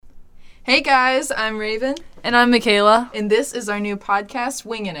Hey guys, I'm Reyvin. And I'm Michaela. And this is our new podcast,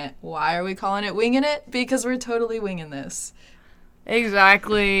 Wingin' It. Why are we calling it Wingin' It? Because we're totally winging this.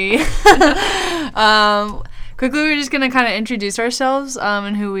 Exactly. Quickly, we're just going to kind of introduce ourselves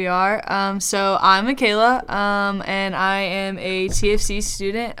and who we are. So I'm Michaela, and I am a TFC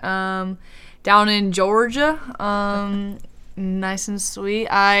student down in Georgia. Nice and sweet.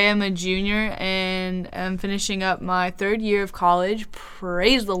 I am a junior and am finishing up my third year of college.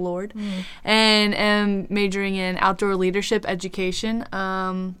 Praise the Lord. And am majoring in outdoor leadership education,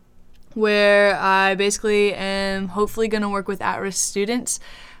 where I basically am hopefully going to work with at-risk students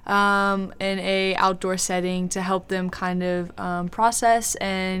in a outdoor setting to help them kind of process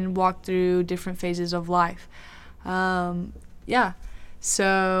and walk through different phases of life.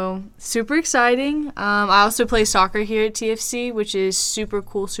 So, super exciting. I also play soccer here at TFC, which is super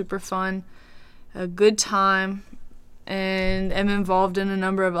cool, super fun, a good time, and am involved in a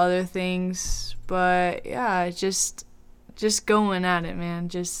number of other things. But, yeah, just going at it, man.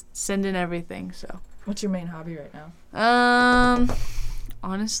 Just sending everything, so. What's your main hobby right now?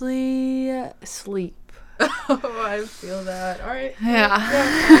 Honestly, sleep. Oh, I feel that. All right. Yeah.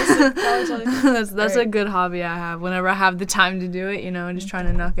 That's right. a good hobby I have. Whenever I have the time to do it, just trying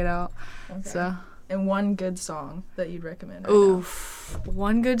to knock it out. Okay. So. And one good song that you'd recommend right Oof.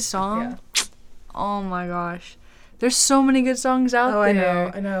 One good song? Yeah. Oh my gosh. There's so many good songs out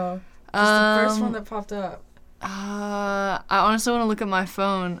there. I know. Just the first one that popped up. I honestly want to look at my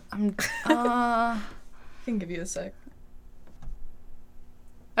phone. I can give you a sec.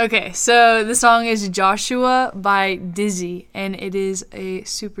 Okay, so the song is Joshua by Dizzy, and it is a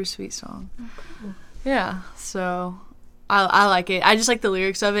super sweet song. Oh, cool. Yeah, so I like it. I just like the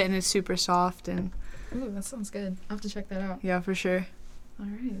lyrics of it, and it's super soft. And Ooh, that sounds good. I'll have to check that out. yeah, for sure. All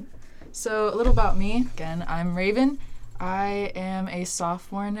right. So a little about me. Again, I'm Reyvin. I am a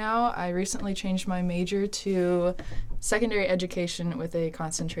sophomore now. I recently changed my major to secondary education with a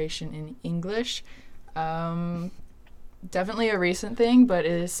concentration in English. Definitely a recent thing, but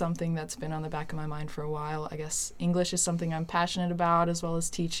it is something that's been on the back of my mind for a while. I guess English is something I'm passionate about, as well as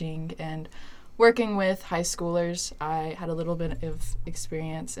teaching and working with high schoolers. I had a little bit of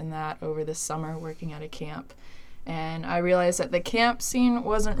experience in that over the summer working at a camp. And I realized that the camp scene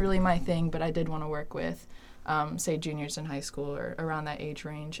wasn't really my thing, but I did want to work with, say, juniors in high school or around that age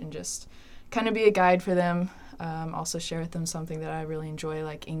range and just kind of be a guide for them. Also share with them something that I really enjoy,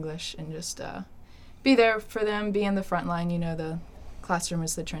 like English, and just be there for them, be in the front line. The classroom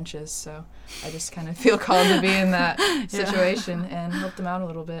is the trenches, so I just kind of feel called to be in that situation and help them out a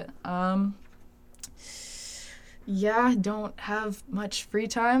little bit. I don't have much free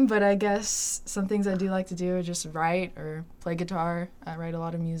time, but I guess some things I do like to do are just write or play guitar. I write a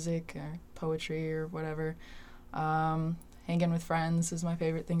lot of music or poetry or whatever. Hanging with friends is my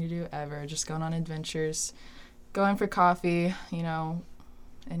favorite thing to do ever. Just going on adventures, going for coffee,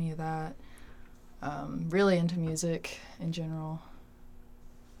 any of that. Really into music in general.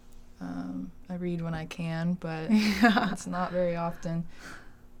 I read when I can, but it's not very often.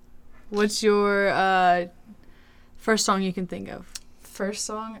 What's your first song you can think of? First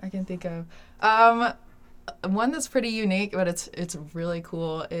song I can think of? One that's pretty unique, but it's really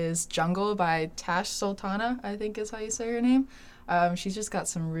cool, is Jungle by Tash Sultana, I think is how you say her name. She's just got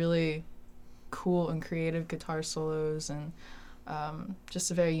some really cool and creative guitar solos and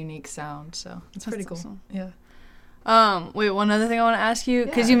just a very unique sound, so it's pretty cool. Awesome. Yeah. Wait, one other thing I want to ask you,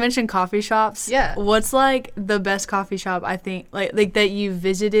 because Yeah. you mentioned coffee shops. Yeah. What's like the best coffee shop I think like that you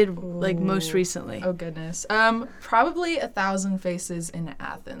visited like most recently? Oh goodness. Probably 1,000 Faces in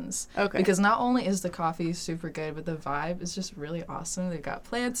Athens. Okay. Because not only is the coffee super good, but the vibe is just really awesome. They've got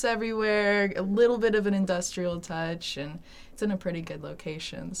plants everywhere, a little bit of an industrial touch, and it's in a pretty good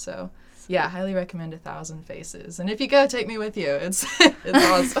location. So yeah, highly recommend 1,000 Faces. And if you go, take me with you. It's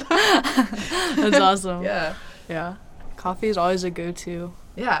awesome. That's awesome. Yeah. Yeah. Coffee is always a go-to.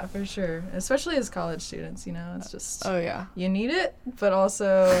 Yeah, for sure. Especially as college students, it's just, Oh, yeah. you need it, but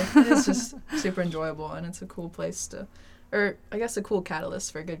also it's just super enjoyable, and it's a cool place or I guess a cool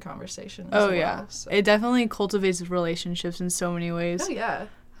catalyst for good conversation as well. Yeah. So. It definitely cultivates relationships in so many ways. Oh, yeah.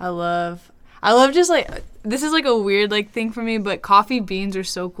 I love just like, this is like a weird like thing for me, but coffee beans are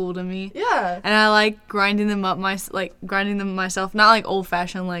so cool to me. Yeah. And I like grinding them myself, not like old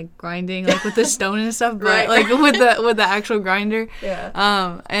fashioned like grinding like with the stone and stuff, but Right. like with the actual grinder.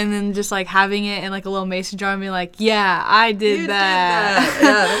 Yeah. And then just like having it in like a little mason jar and being like, yeah, I did that.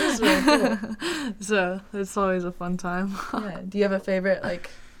 Yeah, that was really cool. So it's always a fun time. Yeah. Do you have a favorite like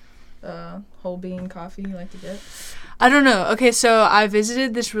whole bean coffee you like to get? I don't know. Okay, so I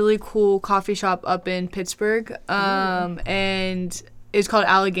visited this really cool coffee shop up in Pittsburgh, and it's called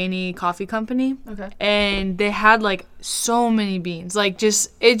Allegheny Coffee Company. Okay. And they had like so many beans. Like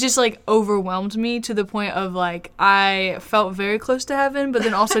it just like overwhelmed me to the point of like I felt very close to heaven, but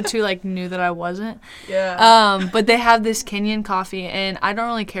then also too like knew that I wasn't. Yeah. But they have this Kenyan coffee, and I don't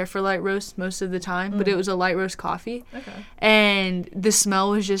really care for light roast most of the time, but it was a light roast coffee. Okay. And the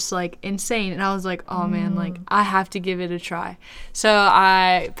smell was just like insane, and I was like, oh man, like I have to give it a try. So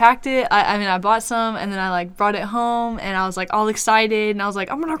I packed it. I bought some, and then I like brought it home, and I was like all excited. And I was like,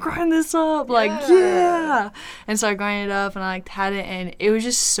 I'm gonna grind this up, like yeah. And so I grinded it up, and I like had it, and it was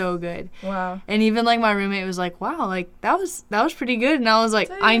just so good. Wow. And even like my roommate was like, wow, like that was pretty good. And I was like,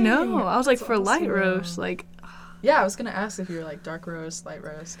 Dang. I know. I was like, That's for light awesome. roast, like. Yeah, I was gonna ask if you were like dark roast, light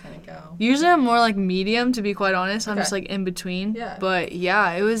roast kind of gal. Usually I'm more like medium, to be quite honest. I'm Okay. just like in between. Yeah. But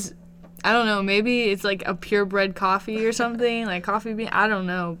yeah, it was. I don't know. Maybe it's like a purebred coffee or something, like coffee bean. I don't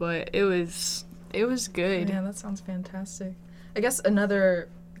know, but it was good. Yeah, that sounds fantastic. I guess another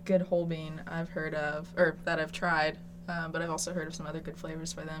good whole bean I've heard of, or that I've tried, but I've also heard of some other good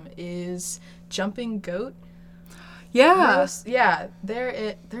flavors by them, is Jumping Goat. Yeah. Roast. Yeah, they're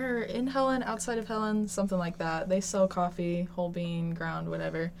in Helen, outside of Helen, something like that. They sell coffee, whole bean, ground,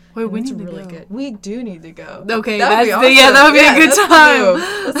 whatever. Wait, and we it's need to really go. good. We do need to go. Okay, That would be that's yeah, awesome. that would be a good that's time. the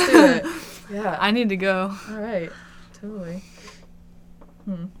move. Let's do it. Yeah. I need to go. All right. Totally.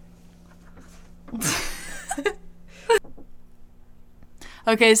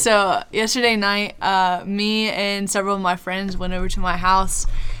 Okay, so yesterday night, me and several of my friends went over to my house,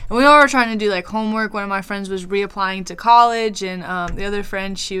 and we all were trying to do like homework. One of my friends was reapplying to college, and the other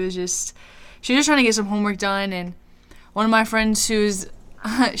friend, she was just trying to get some homework done. And one of my friends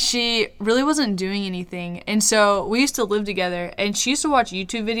she really wasn't doing anything, and so we used to live together, and she used to watch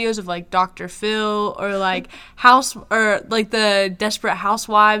YouTube videos of like Dr. Phil or like the Desperate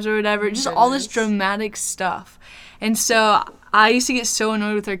Housewives or whatever, just all this dramatic stuff. And so I used to get so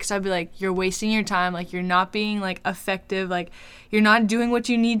annoyed with her because I'd be like, you're wasting your time, like you're not being like effective, like you're not doing what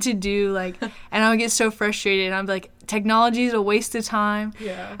you need to do, like, and I would get so frustrated, and I'd be like, technology is a waste of time.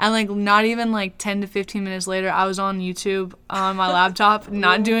 Yeah. And like not even like 10 to 15 minutes later, I was on YouTube on my laptop,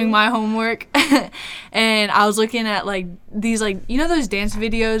 not doing my homework, and I was looking at like these like, you know, those dance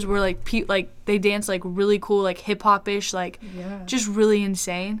videos where like they dance like really cool, like hip hop-ish, like just really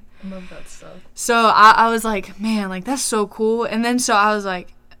insane. I love that stuff. So I was like, man, like that's so cool. And then so I was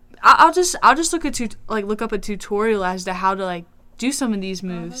like, I'll just look up a tutorial as to how to like do some of these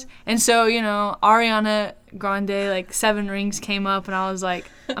moves. And so, you know, Ariana Grande, like 7 Rings came up, and I was like,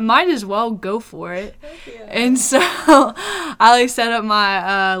 I might as well go for it. Yeah. And so I like set up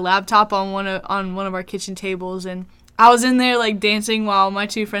my laptop on one of our kitchen tables, and I was in there like dancing while my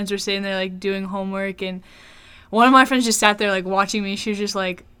 2 friends were sitting there like doing homework. And one of my friends just sat there like watching me. She was just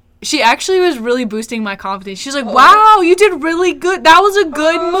like, she actually was really boosting my confidence. She's like, wow, you did really good. That was a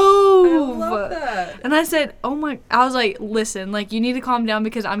good move. I love that. And I said, I was like, listen, like, you need to calm down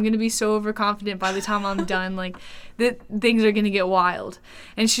because I'm going to be so overconfident by the time I'm done. Like, things are going to get wild.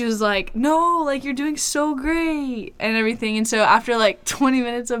 And she was like, no, like, you're doing so great and everything. And so after, like, 20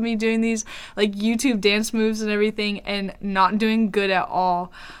 minutes of me doing these, like, YouTube dance moves and everything and not doing good at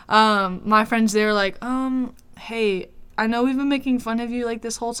all, my friends, they were like, hey, I know we've been making fun of you, like,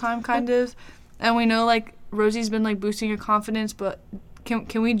 this whole time, kind of. And we know, like, Rosie's been, like, boosting your confidence, but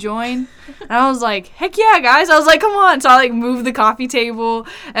can we join? And I was like, heck yeah, guys. I was like, come on. So I, like, moved the coffee table,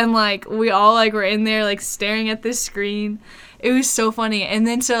 and, like, we all, like, were in there, like, staring at this screen. It was so funny. And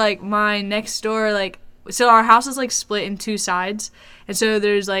then, so, like, my next door, like, so our house is, like, split in 2 sides. And so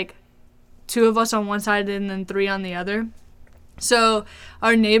there's, like, 2 of us on one side and then 3 on the other. So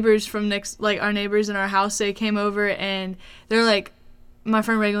our neighbors our neighbors in our house, they came over, and they're like, my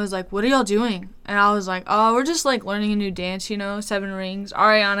friend Reagan was like, what are y'all doing? And I was like, oh, we're just like learning a new dance, you know, 7 Rings,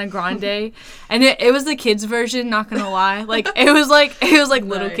 Ariana Grande. And it was the kids version, not gonna lie. Like it was like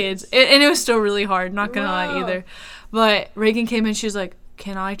little Nice. kids. And it was still really hard, not gonna lie either. But Reagan came in, she was like,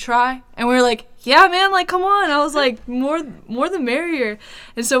 can I try? And we were like, yeah, man, like, come on. I was like, more the merrier.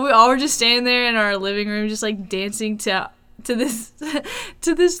 And so we all were just standing there in our living room, just like dancing to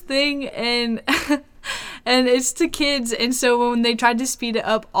this thing, and and it's to kids. And so when they tried to speed it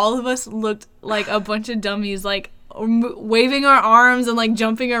up, all of us looked like a bunch of dummies, like waving our arms and like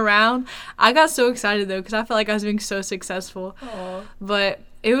jumping around. I got so excited though because I felt like I was being so successful. Aww. But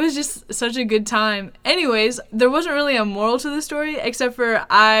it was just such a good time. Anyways, there wasn't really a moral to the story except for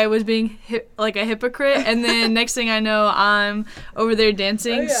I was being like a hypocrite, and then next thing I know, I'm over there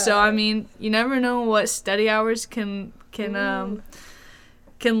dancing. Oh, yeah. So I mean, you never know what study hours can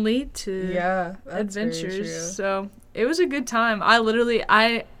lead to Yeah, that's adventures. very true. So it was a good time.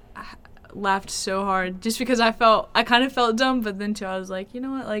 I laughed so hard just because I kind of felt dumb, but then too I was like, you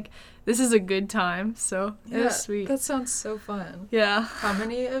know what, like this is a good time. So it was sweet. That sounds so fun. Yeah. How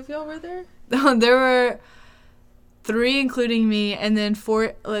many of y'all were there? There were 3, including me, and then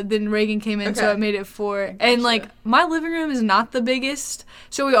 4. Then Reagan came in, so it made it 4. Gotcha. And like my living room is not the biggest,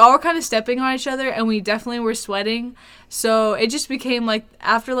 so we all were kind of stepping on each other, and we definitely were sweating. So it just became like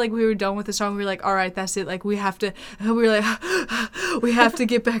after like we were done with the song, we were like, all right, that's it. Like we have to. We were like, we have to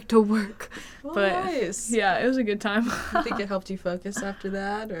get back to work. Well, but nice. yeah, it was a good time. You think it helped you focus after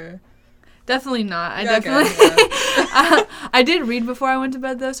that, or? Definitely not. I I did read before I went to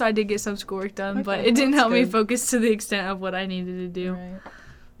bed, though, so I did get some schoolwork done, but it didn't help me focus to the extent of what I needed to do. Right.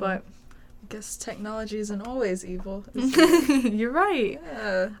 But I guess technology isn't always evil. You're right.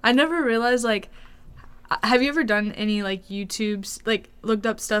 Yeah. I never realized, like, have you ever done any, like, YouTube's, like, looked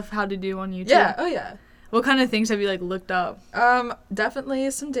up stuff how to do on YouTube? Yeah. Oh, yeah. What kind of things have you, like, looked up?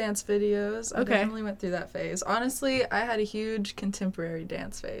 Definitely some dance videos. I Okay. definitely went through that phase. Honestly, I had a huge contemporary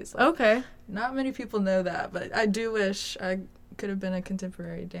dance phase. Like, Okay. not many people know that, but I do wish I could have been a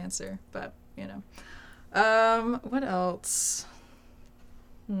contemporary dancer. But, you know. What else?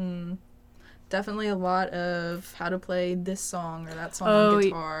 Definitely a lot of how to play this song or that song on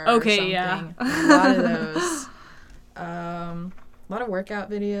guitar. Okay, or something. yeah. A lot of those. A lot of workout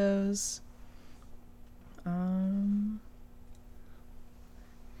videos.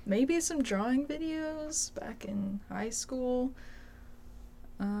 Maybe some drawing videos back in high school.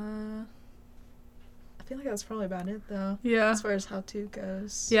 I feel like that's probably about it, though. Yeah. As far as how-to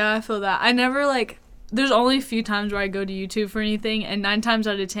goes. Yeah, I feel that. I never, like, there's only a few times where I go to YouTube for anything, and 9 times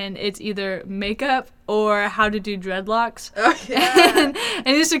out of 10, it's either makeup or how to do dreadlocks. Oh, yeah. and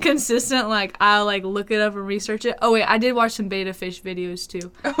it's a consistent, like, I'll, like, look it up and research it. Oh, wait, I did watch some beta fish videos,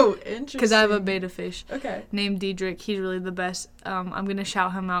 too. Oh, interesting. Because I have a beta fish named Diedrich. He's really the best. I'm going to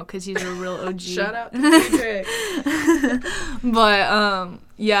shout him out because he's a real OG. Shout out to Diedrich. But,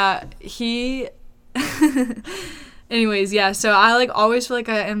 yeah, he... Anyways, yeah, so I, like, always feel like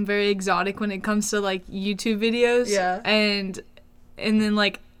I am very exotic when it comes to, like, YouTube videos. Yeah. And then,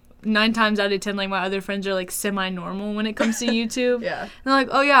 like, 9 times out of 10, like, my other friends are, like, semi-normal when it comes to YouTube. Yeah. And they're like,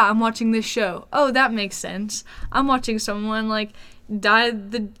 oh, yeah, I'm watching this show. Oh, that makes sense. I'm watching someone, like, dye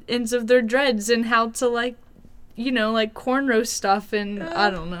the ends of their dreads and how to, like, you know, like, cornrow stuff, and I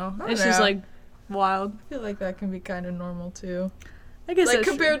don't know. It's just, like, wild. I feel like that can be kind of normal, too. I guess like, that's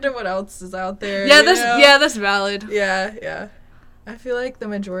compared to what else is out there. Yeah, that's valid. Yeah. I feel like the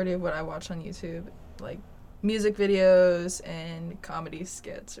majority of what I watch on YouTube, like, music videos and comedy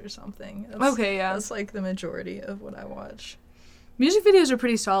skits or something. That's, like, the majority of what I watch. Music videos are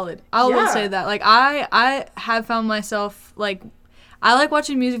pretty solid. I will say that. Like, I have found myself, like, I like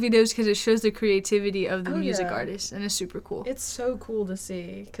watching music videos because it shows the creativity of the music artist, and it's super cool. It's so cool to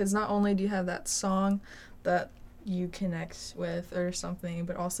see, because not only do you have that song that you connect with or something,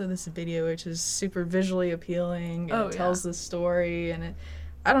 but also this video, which is super visually appealing, and it tells the story, and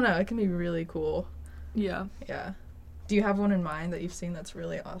I don't know, it can be really cool. Yeah. Do you have one in mind that you've seen that's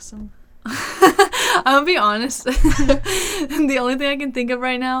really awesome? I'll be honest. The only thing I can think of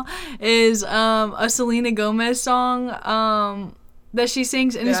right now is a Selena Gomez song that she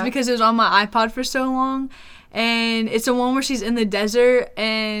sings, and it's because it was on my iPod for so long. And it's the one where she's in the desert,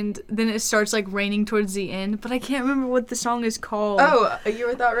 and then it starts, like, raining towards the end. But I can't remember what the song is called. Oh, A Year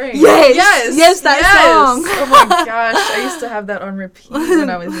Without Rain. Yes, that song. Oh, my gosh. I used to have that on repeat when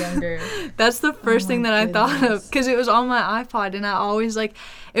I was younger. That's the first thing that I thought of, because it was on my iPod, and I always, like,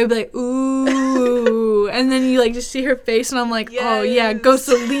 it would be like, ooh. And then you, like, just see her face, and I'm like, oh, yeah, go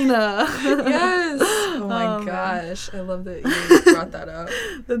Selena. Yes. Oh, my gosh. I love that you brought that up.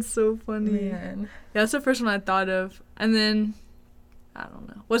 That's so funny. Man. Yeah, that's the first one I thought of. And then, I don't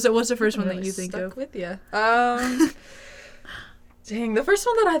know. What's the first one that you think of? Stuck with you. Dang, the first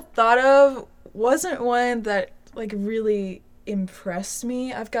one that I thought of wasn't one that, like, really impressed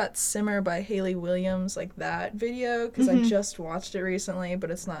me. I've got Simmer by Hayley Williams, like, that video, because I just watched it recently, but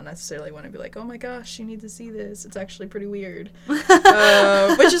it's not necessarily one to be like, oh my gosh, you need to see this. It's actually pretty weird.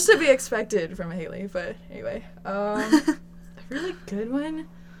 Which is to be expected from Hayley, but anyway. A really good one?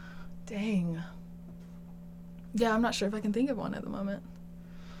 Dang. Yeah, I'm not sure if I can think of one at the moment.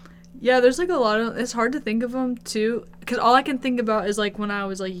 Yeah, there's, like, a lot of... It's hard to think of them, too, because all I can think about is, like, when I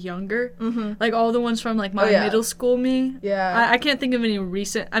was, like, younger. Mm-hmm. Like, all the ones from, like, my middle school me. Yeah. I can't think of any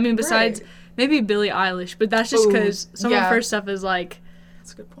recent... I mean, besides maybe Billie Eilish, but that's just because some of her stuff is, like...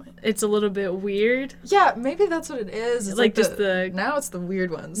 That's a good point. It's a little bit weird. Yeah, maybe that's what it is. It's like just now it's the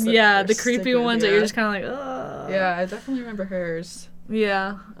weird ones. Yeah, the creepy ones that you're just kind of like, ugh. Yeah, I definitely remember hers.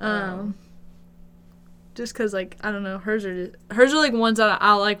 Yeah. just because, like, I don't know, hers are like ones that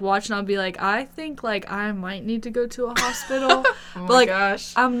I'll like watch and I'll be like, I think like I might need to go to a hospital. Oh but my like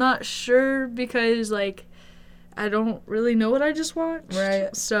gosh. I'm not sure because like I don't really know what I just watched.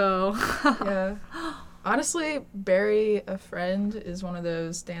 Right. So Yeah. Honestly, Bury a Friend is one of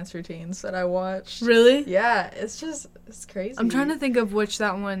those dance routines that I watched. Really? Yeah, it's crazy. I'm trying to think of which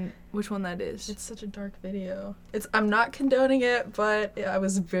one that is. It's such a dark video. I'm not condoning it, but I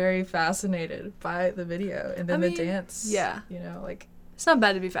was very fascinated by the video and then the dance. Yeah. You know, like. It's not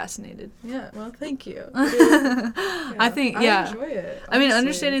bad to be fascinated. Yeah, well, thank you. I think, yeah. I enjoy it. I mean,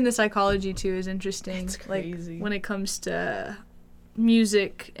 understanding the psychology, too, is interesting. It's crazy. Like, when it comes to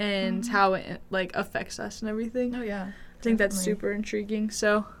music and how it, like, affects us and everything. Oh, yeah. I think that's super intriguing,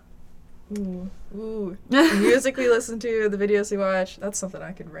 so. Ooh. The music we listen to, the videos we watch, that's something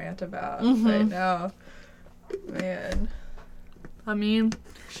I could rant about right now. Man. I mean.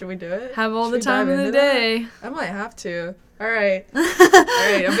 Should we do it? Have all Should the we time dive in the into day. That? I might have to. All right.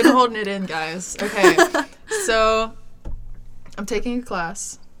 I've been holding it in, guys. Okay. So, I'm taking a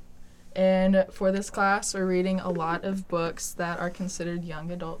class. And for this class, we're reading a lot of books that are considered young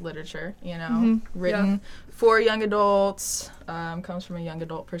adult literature, you know, written for young adults, comes from a young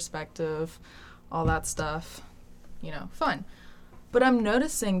adult perspective, all that stuff, you know, fun. But I'm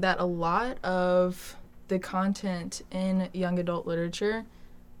noticing that a lot of the content in young adult literature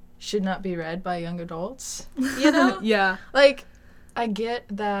should not be read by young adults, you know? Yeah. Like, I get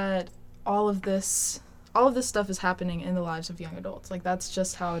that all of this stuff is happening in the lives of young adults. Like, that's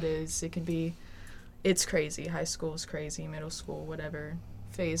just how it is. It's crazy. High school is crazy, middle school, whatever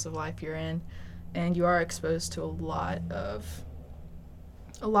phase of life you're in. And you are exposed to a lot of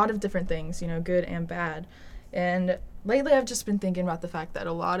different things, you know, good and bad. And lately I've just been thinking about the fact that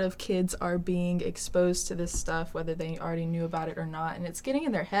a lot of kids are being exposed to this stuff, whether they already knew about it or not, and it's getting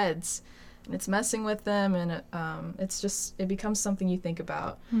in their heads. And it's messing with them, and it becomes something you think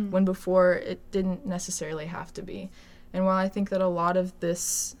about when before it didn't necessarily have to be. And while I think that a lot of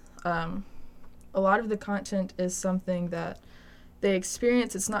the content is something that they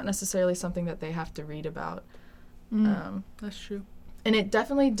experience, it's not necessarily something that they have to read about. That's true. And it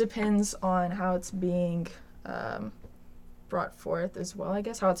definitely depends on how it's being brought forth as well, I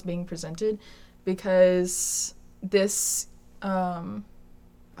guess, how it's being presented, because this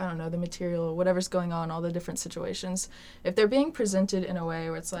I don't know, the material, whatever's going on, all the different situations, if they're being presented in a way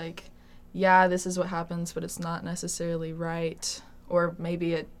where it's like, yeah, this is what happens, but it's not necessarily right, or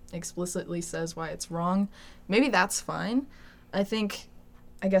maybe it explicitly says why it's wrong, maybe that's fine. I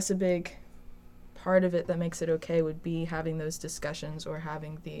guess a big part of it that makes it okay would be having those discussions, or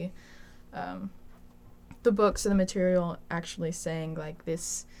having the books and the material actually saying, like,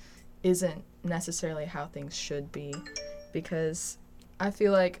 this isn't necessarily how things should be, because I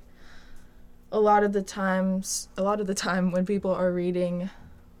feel like a lot of the time when people are reading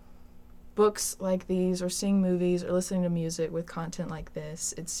books like these, or seeing movies, or listening to music with content like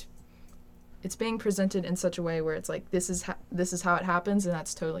this, it's being presented in such a way where it's like, this is how it happens, and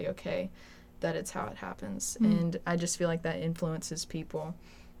that's totally okay that it's how it happens. And I just feel like that influences people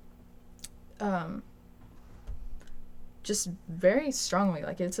just very strongly.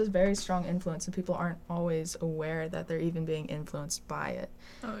 Like, it's a very strong influence, and people aren't always aware that they're even being influenced by it.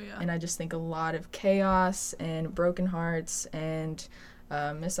 Oh, yeah. And I just think a lot of chaos and broken hearts and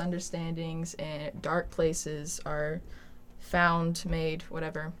misunderstandings and dark places are found, made,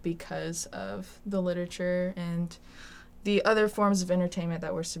 whatever, because of the literature and the other forms of entertainment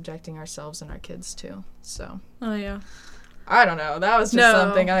that we're subjecting ourselves and our kids to. So. Oh, yeah. I don't know. That was just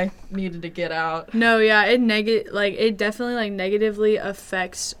something I needed to get out. No, yeah, it definitely negatively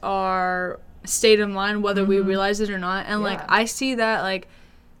affects our state of mind, whether we realize it or not. And I see that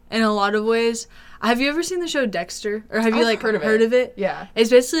in a lot of ways. Have you ever seen the show Dexter, or have you heard of it? Yeah.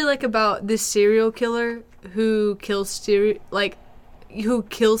 It's basically about this serial killer who kills serial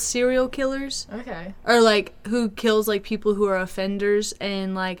killers. Okay. Or who kills people who are offenders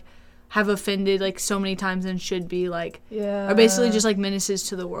and have offended so many times and should be are basically just menaces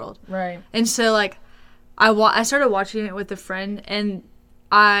to the world. Right. And so I started watching it with a friend, and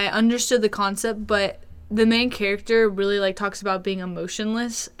I understood the concept, but the main character really talks about being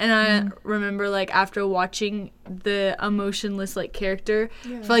emotionless, and I remember after watching the emotionless character,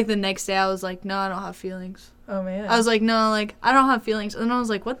 for the next day I was like, no, I don't have feelings. Oh man. I was like, no, I don't have feelings. And I was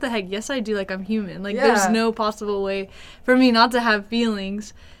like, what the heck? Yes, I do. I'm human. There's no possible way for me not to have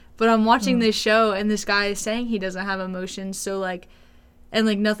feelings. But I'm watching this show, and this guy is saying he doesn't have emotions, so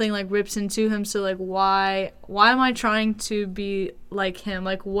and nothing rips into him. So why am I trying to be like him?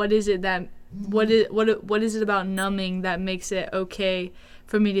 What is it that what is it about numbing that makes it okay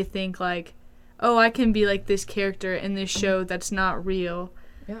for me to think oh, I can be like this character in this show that's not real.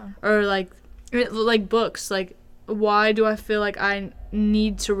 Yeah. Or like books, like why do I feel like I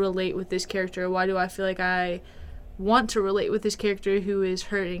need to relate with this character? Why do I feel like I want to relate with this character who is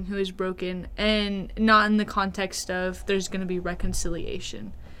hurting, who is broken, and not in the context of there's going to be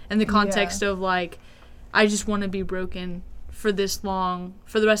reconciliation. In the context of like, I just want to be broken for this long,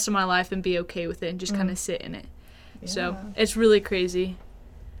 for the rest of my life, and be okay with it and just kind of sit in it. Yeah. So it's really crazy.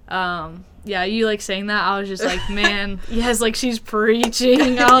 Yeah, you like saying that, I was just like, man, yes, like she's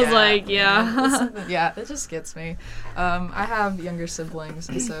preaching. I was like, yeah, it just gets me. I have younger siblings,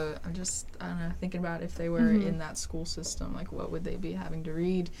 and so I'm just, I don't know, thinking about if they were in that school system, like what would they be having to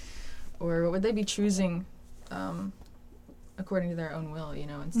read, or what would they be choosing according to their own will, you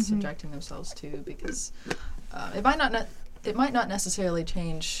know, and subjecting themselves to, because it might not necessarily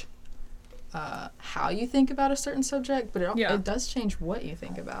change how you think about a certain subject, but it does change what you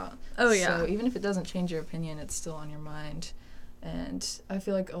think about. Oh, yeah. So even if it doesn't change your opinion, it's still on your mind. And I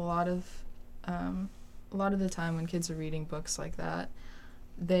feel like a lot of the time when kids are reading books like that,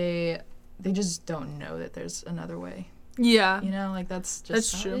 they just don't know that there's another way. Yeah. You know, like that's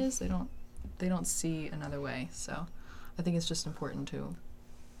just how true. it is. They don't see another way. So I think it's just important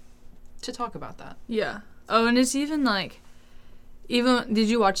to talk about that. Yeah. Oh, and it's even like, did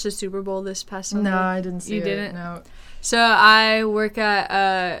you watch the Super Bowl this past Sunday? No, I didn't see it. You didn't? No. So I work at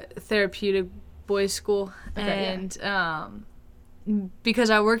a therapeutic boys school, Okay, and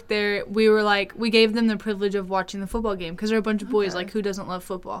because I worked there, we gave them the privilege of watching the football game because they're a bunch of boys. Like, who doesn't love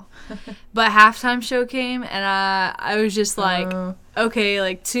football? But halftime show came, and I was just like, okay,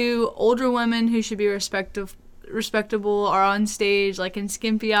 like two older women who should be respectable are on stage, like in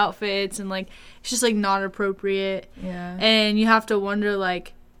skimpy outfits, and like it's just like not appropriate. Yeah. And you have to wonder,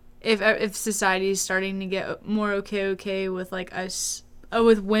 like, if society is starting to get more okay with like us,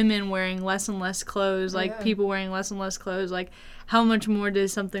 with women wearing less and less clothes, like people wearing less and less clothes, like how much more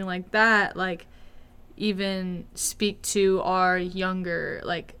does something like that like even speak to our younger,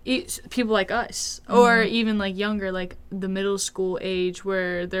 like people like us, or even like younger, like the middle school age,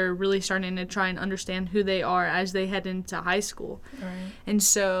 where they're really starting to try and understand who they are as they head into high school. Right. And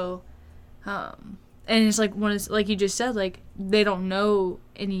so and it's like, when it's like you just said, like they don't know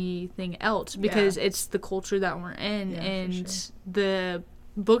anything else because it's the culture that we're in, and the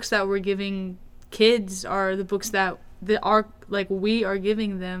books that we're giving kids are the books that are like we are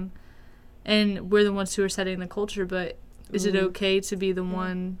giving them, and we're the ones who are setting the culture. But is it okay to be the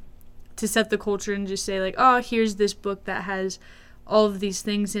one to set the culture and just say like, oh, here's this book that has all of these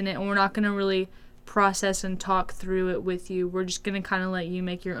things in it, and we're not going to really process and talk through it with you. We're just going to kind of let you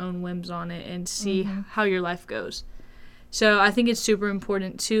make your own whims on it and see how your life goes. So I think it's super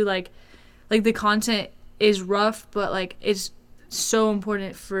important too, like the content is rough, but like it's so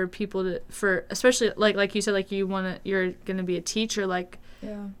important for people especially like you said, like you're going to be a teacher, like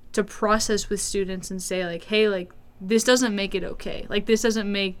to process with students and say like, hey, like this doesn't make it okay. Like this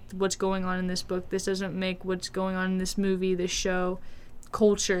doesn't make what's going on in this book, this doesn't make what's going on in this movie, this show,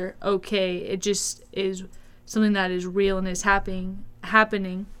 culture okay. It just is something that is real and is happening,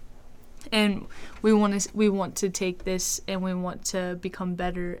 and we want to take this and we want to become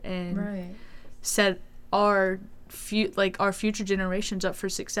better and set our future generations up for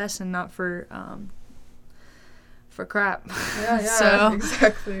success and not for crap. So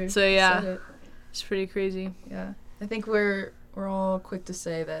exactly. So yeah, it's pretty crazy. Yeah, I think we're all quick to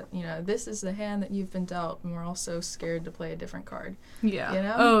say that, you know, this is the hand that you've been dealt, and we're also scared to play a different card. Yeah. You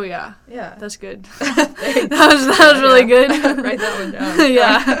know? Oh yeah. Yeah. That's good. that was really good. Write that one down.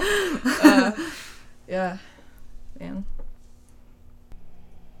 Yeah. Man.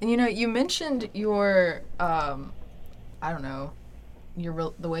 And you know, you mentioned your I don't know,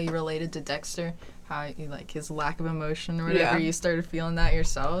 the way you related to Dexter, how you like his lack of emotion or whatever. You started feeling that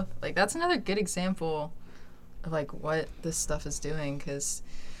yourself. Like that's another good example of like what this stuff is doing, because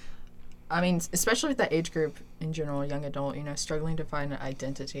I mean, especially with that age group in general, young adult, you know, struggling to find an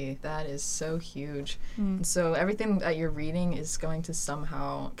identity, that is so huge. And so everything that you're reading is going to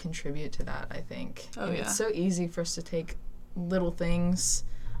somehow contribute to that, I think. And it's so easy for us to take little things,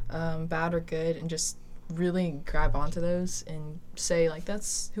 bad or good, and just really grab onto those and say like,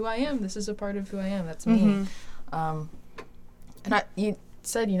 that's who I am, this is a part of who I am, that's me. And you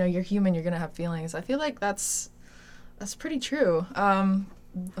said, you know, you're human, you're gonna have feelings. I feel like that's pretty true.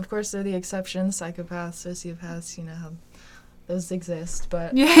 Of course, there are the exceptions, psychopaths, sociopaths, you know, how those exist.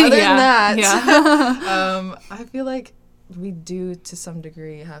 But other than that, I feel like we do, to some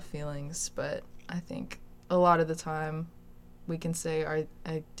degree, have feelings. But I think a lot of the time we can say our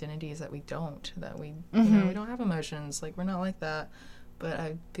identity is that we don't, that we, you know, we don't have emotions. Like, we're not like that. But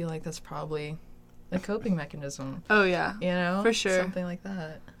I feel like that's probably a coping mechanism. Oh, yeah. You know? For sure. Something like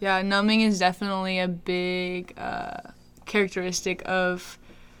that. Yeah, numbing is definitely a big characteristic of,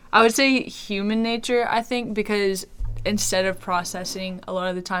 I would say, human nature, I think, because instead of processing, a lot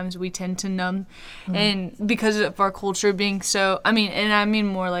of the times we tend to numb. And because of our culture being so, I mean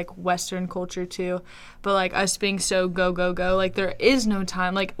more like Western culture too, but like us being so go, go, go, like there is no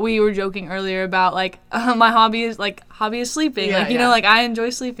time. Like we were joking earlier about like my hobby is sleeping. Yeah, like, you know, like I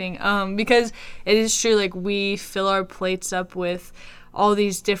enjoy sleeping because it is true, like we fill our plates up with all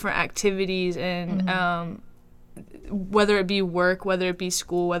these different activities and whether it be work, whether it be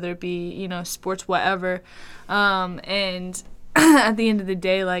school, whether it be, you know, sports, whatever. And at the end of the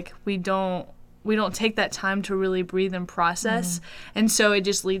day, like we don't take that time to really breathe and process. And so it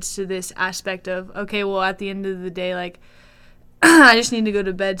just leads to this aspect of, okay, well, at the end of the day, like I just need to go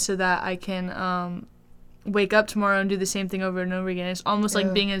to bed so that I can wake up tomorrow and do the same thing over and over again. It's almost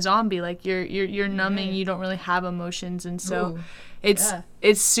like being a zombie. Like you're numbing, Right. You don't really have emotions. And so Ooh.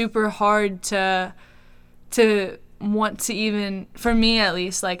 it's super hard to want to even, for me at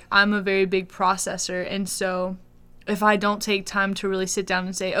least, like I'm a very big processor, and so if I don't take time to really sit down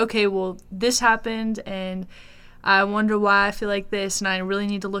and say, okay, well, this happened and I wonder why I feel like this, and I really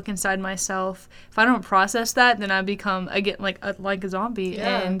need to look inside myself. If I don't process that, then I become again like a zombie,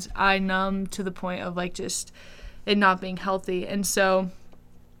 and I numb to the point of like just it not being healthy. And so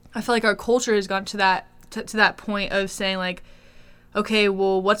I feel like our culture has gotten to that point of saying like, okay,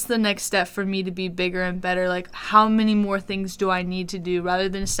 well, what's the next step for me to be bigger and better? Like, how many more things do I need to do, rather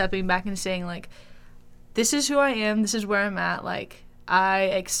than stepping back and saying, like, this is who I am, this is where I'm at, like, I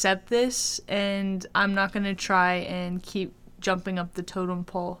accept this, and I'm not going to try and keep jumping up the totem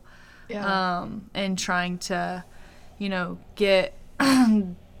pole and trying to, you know, get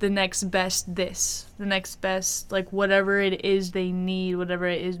the next best the next best, like, whatever it is they need, whatever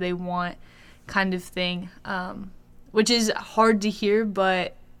it is they want kind of thing. Which is hard to hear,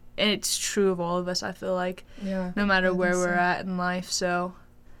 but it's true of all of us, I feel like. Yeah. No matter where we're at in life. So,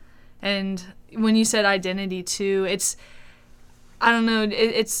 and when you said identity too, it's, I don't know,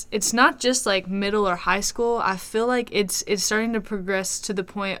 it's not just like middle or high school. I feel like it's starting to progress to the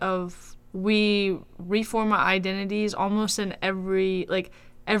point of we reform our identities almost in every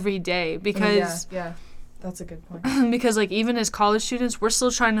day, because Yeah. That's a good point. because like even as college students, we're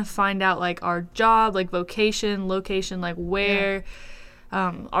still trying to find out like our job, like vocation, location, like where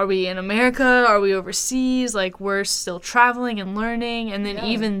are we in America, are we overseas, like we're still traveling and learning. And then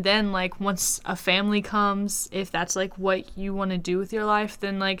even then, like once a family comes, if that's like what you want to do with your life,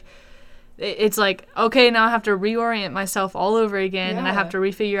 then like it's like, okay, now I have to reorient myself all over again, and I have to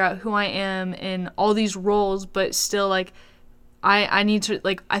refigure out who I am in all these roles. But still, like I need to,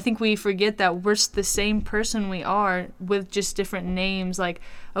 like, I think we forget that we're the same person we are with just different names. Like,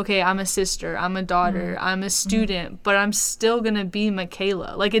 okay, I'm a sister, I'm a daughter, I'm a student, but I'm still going to be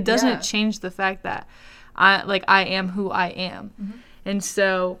Michaela. Like, it doesn't change the fact that I am who I am. And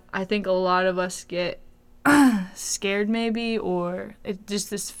so I think a lot of us get scared maybe, or it's just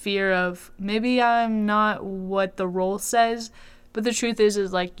this fear of maybe I'm not what the role says. But the truth is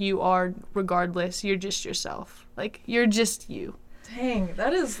like you are, regardless, you're just yourself. Like, you're just you. Dang,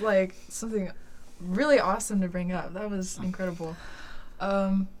 that is, like, something really awesome to bring up. That was incredible.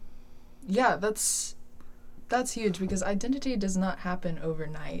 Yeah, that's huge, because identity does not happen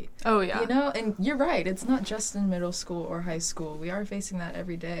overnight. Oh, yeah. You know, and you're right. It's not just in middle school or high school. We are facing that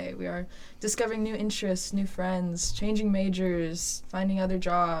every day. We are discovering new interests, new friends, changing majors, finding other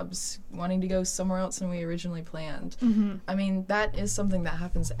jobs, wanting to go somewhere else than we originally planned. I mean, that is something that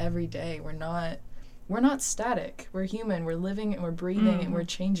happens every day. We're not static. We're human. We're living and we're breathing and we're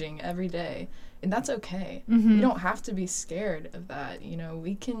changing every day. And that's okay. We don't have to be scared of that. You know,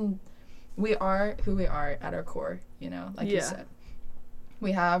 we are who we are at our core, you know, like you said.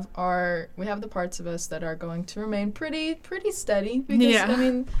 We have the parts of us that are going to remain pretty steady, because I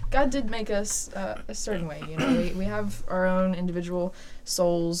mean, God did make us a certain way, you know. We have our own individual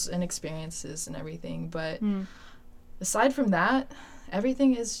souls and experiences and everything, but aside from that,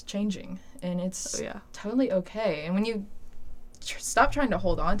 everything is changing, and it's totally okay. And when you stop trying to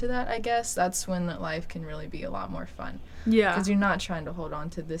hold on to that, I guess, that's when life can really be a lot more fun. Yeah. Because you're not trying to hold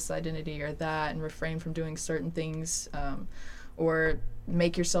on to this identity or that and refrain from doing certain things, or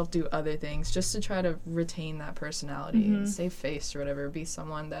make yourself do other things just to try to retain that personality and save face or whatever, be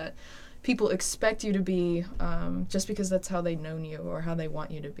someone that people expect you to be, just because that's how they've known you or how they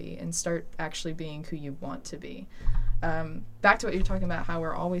want you to be, and start actually being who you want to be. Back to what you're talking about, how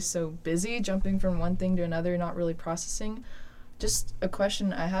we're always so busy jumping from one thing to another, not really processing. Just a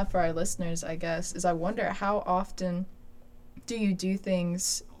question I have for our listeners, I guess, is I wonder, how often do you do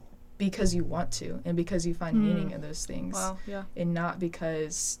things because you want to and because you find meaning in those things. Wow, yeah. And not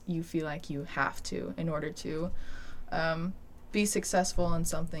because you feel like you have to in order to be successful in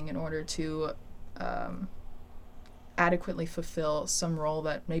something, in order to adequately fulfill some role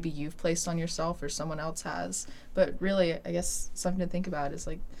that maybe you've placed on yourself or someone else has. But really, I guess something to think about is,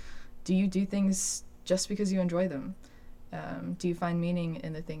 like, do you do things just because you enjoy them? Do you find meaning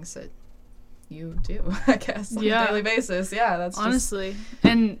in the things that you do, I guess, on a daily basis? Yeah, that's honestly.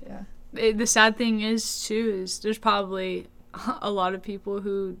 And the sad thing is, too, is there's probably a lot of people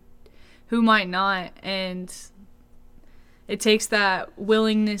who might not, and it takes that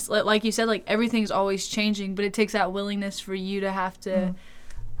willingness, like you said, like, everything's always changing, but it takes that willingness for you to have to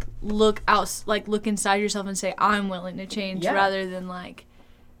look inside yourself and say, I'm willing to change, rather than, like,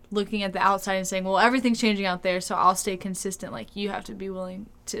 looking at the outside and saying, well, everything's changing out there, so I'll stay consistent. Like, you have to be willing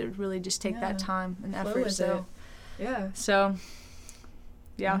to really just take that time and effort. So, So,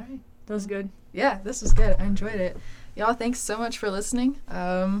 yeah, right. That was good. Yeah, this was good. I enjoyed it. Y'all, thanks so much for listening.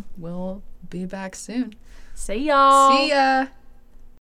 We'll be back soon. See y'all. See ya.